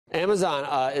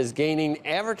Amazon is gaining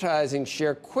advertising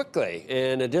share quickly,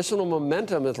 and additional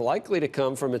momentum is likely to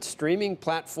come from its streaming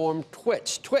platform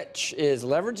Twitch. Twitch is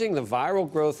leveraging the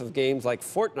viral growth of games like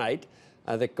Fortnite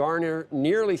that garner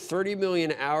nearly 30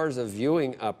 million hours of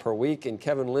viewing per week. And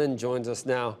Kevin Lin joins us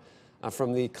now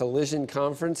from the Collision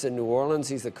Conference in New Orleans.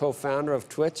 He's the co-founder of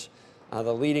Twitch,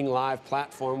 the leading live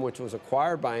platform, which was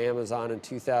acquired by Amazon in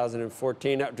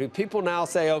 2014. Now, do people now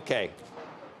say, okay,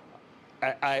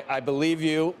 I believe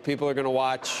you. People are going to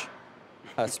watch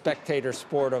a spectator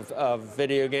sport of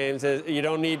video games. You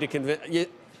don't need to convince.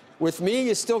 With me,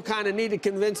 you still kind of need to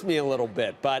convince me a little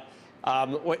bit. But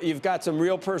you've got some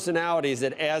real personalities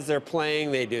that, as they're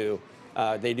playing, they do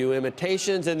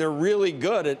imitations, and they're really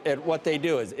good at what they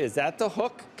do. Is that the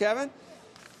hook, Kevin?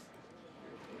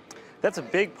 That's a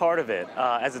big part of it.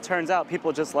 As it turns out,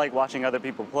 people just like watching other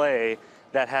people play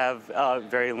that have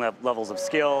varying levels of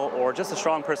skill or just a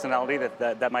strong personality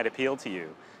that might appeal to you.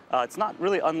 It's not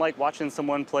really unlike watching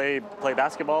someone play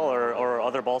basketball or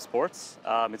other ball sports.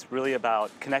 It's really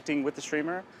about connecting with the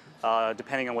streamer,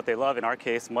 depending on what they love. In our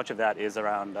case, much of that is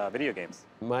around video games.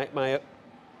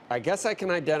 I guess I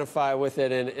can identify with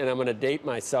it, and I'm going to date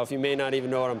myself. You may not even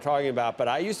know what I'm talking about, but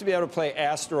I used to be able to play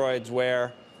Asteroids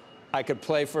where I could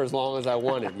play for as long as I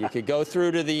wanted. You could go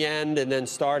through to the end and then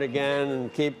start again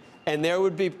and keep. And there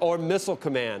would be, or Missile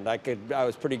Command, I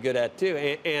was pretty good at too.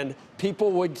 And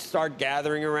people would start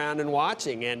gathering around and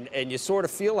watching, and you sort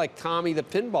of feel like Tommy the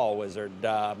Pinball Wizard.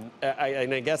 And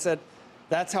I guess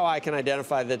that's how I can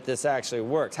identify that this actually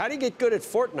works. How do you get good at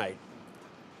Fortnite?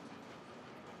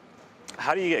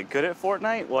 How do you get good at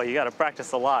Fortnite? Well, you got to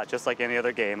practice a lot, just like any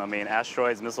other game. I mean,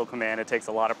 Asteroids, Missile Command, it takes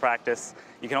a lot of practice.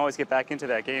 You can always get back into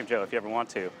that game, Joe, if you ever want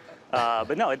to.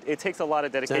 But no, it takes a lot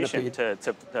of dedication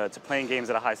to playing games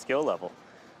at a high skill level.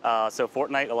 So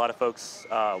Fortnite, a lot of folks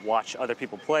watch other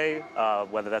people play,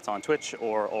 whether that's on Twitch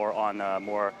or on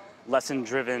more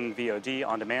lesson-driven VOD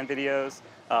on-demand videos.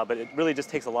 But it really just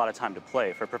takes a lot of time to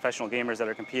play. For professional gamers that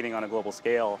are competing on a global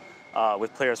scale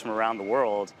with players from around the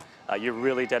world, you're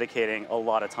really dedicating a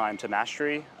lot of time to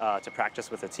mastery, to practice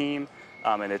with a team,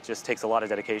 and it just takes a lot of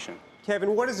dedication.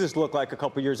 Kevin, what does this look like a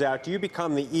couple years out? Do you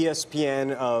become the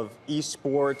ESPN of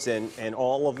esports and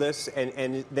all of this?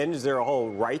 And then is there a whole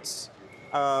rights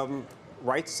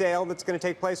sale that's going to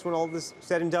take place when all of this is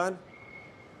said and done?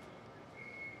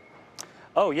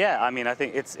 Oh, yeah. I mean, I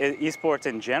think esports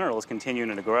in general is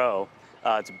continuing to grow.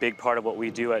 It's a big part of what we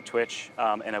do at Twitch,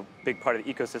 and a big part of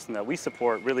the ecosystem that we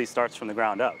support really starts from the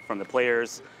ground up, from the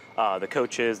players, the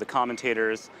coaches, the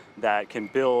commentators that can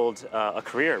build a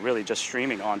career really just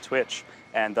streaming on Twitch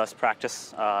and thus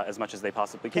practice as much as they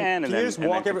possibly can. Can you just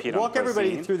walk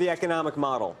everybody through the economic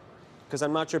model? Because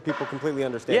I'm not sure people completely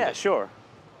understand Yeah, it. sure.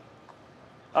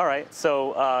 All right,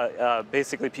 so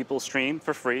basically people stream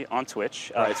for free on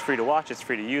Twitch. It's free to watch, it's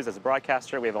free to use as a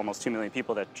broadcaster. We have almost 2 million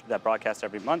people that broadcast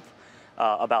every month.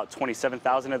 About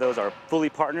 27,000 of those are fully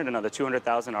partnered, another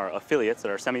 200,000 are affiliates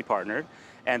that are semi-partnered,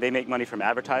 and they make money from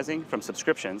advertising, from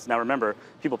subscriptions. Now remember,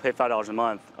 people pay $5 a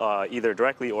month either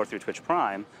directly or through Twitch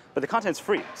Prime, but the content's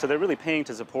free, so they're really paying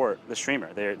to support the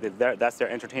streamer. That's their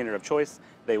entertainer of choice.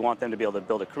 They want them to be able to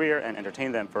build a career and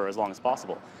entertain them for as long as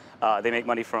possible. They make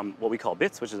money from what we call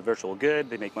bits, which is a virtual good.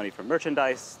 They make money from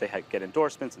merchandise. They get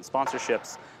endorsements and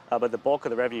sponsorships. But the bulk of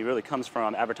the revenue really comes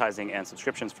from advertising and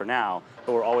subscriptions for now.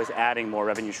 But we're always adding more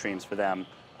revenue streams for them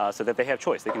so that they have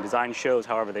choice. They can design shows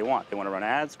however they want. They want to run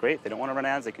ads, great. They don't want to run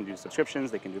ads, they can do subscriptions.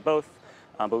 They can do both.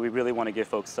 But we really want to give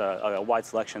folks a wide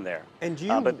selection there. And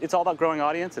but it's all about growing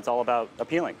audience. It's all about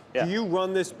appealing. Yeah. Do you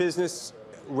run this business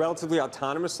relatively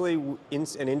autonomously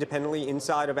and independently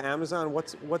inside of Amazon?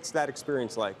 What's that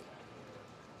experience like?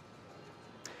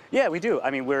 Yeah, we do.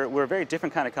 I mean, we're a very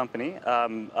different kind of company.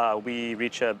 We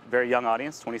reach a very young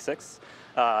audience, 26,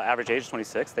 average age is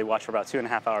 26. They watch for about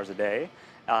 2.5 hours a day.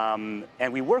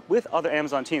 And we work with other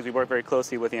Amazon teams. We work very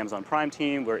closely with the Amazon Prime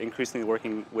team. We're increasingly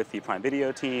working with the Prime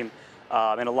Video team.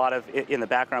 And a lot of, in the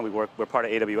background, we're part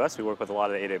of AWS. We work with a lot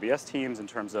of the AWS teams in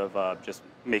terms of just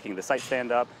making the site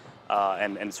stand up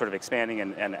and sort of expanding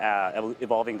and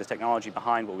evolving the technology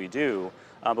behind what we do.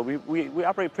 But we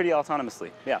operate pretty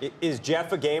autonomously, yeah. Is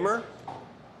Jeff a gamer?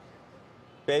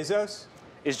 Bezos?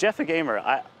 Is Jeff a gamer?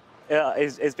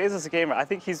 Is Bezos a gamer? I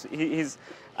think he's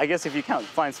I guess if you count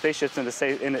flying spaceships into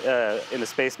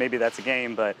space, maybe that's a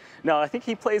game. But no, I think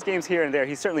he plays games here and there.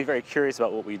 He's certainly very curious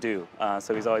about what we do.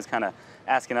 So he's always kind of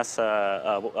asking us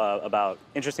about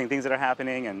interesting things that are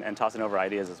happening and tossing over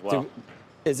ideas as well.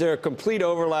 Is there a complete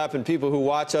overlap in people who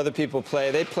watch other people play?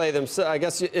 They play themselves. I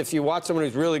guess if you watch someone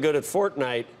who's really good at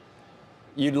Fortnite,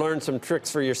 you'd learn some tricks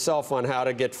for yourself on how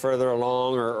to get further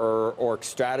along, or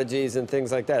strategies and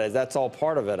things like that. That's all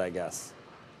part of it, I guess.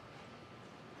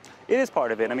 It is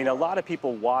part of it. I mean, a lot of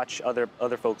people watch other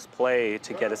folks play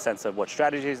to get a sense of what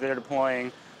strategies they're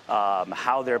deploying,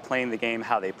 how they're playing the game,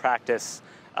 how they practice.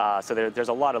 So there's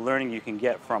a lot of learning you can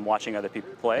get from watching other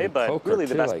people play, and but really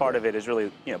the best part guess. of it is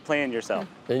really, you know, playing yourself.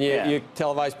 And you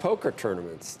televise poker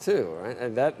tournaments too, right?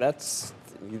 And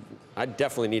I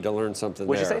definitely need to learn something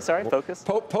What'd there. you say? Sorry, focus?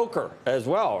 Poker as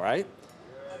well, right?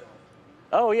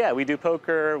 Oh yeah, we do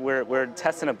poker. We're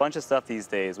testing a bunch of stuff these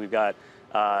days. We've got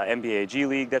NBA G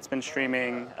League that's been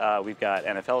streaming. We've got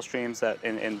NFL streams that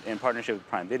in partnership with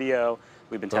Prime Video.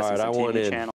 We've been testing some TV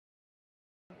channels.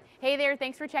 Hey there,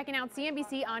 thanks for checking out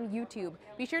CNBC on YouTube.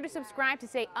 Be sure to subscribe to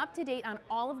stay up to date on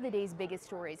all of the day's biggest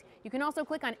stories. You can also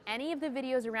click on any of the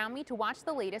videos around me to watch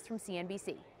the latest from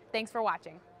CNBC. Thanks for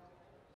watching.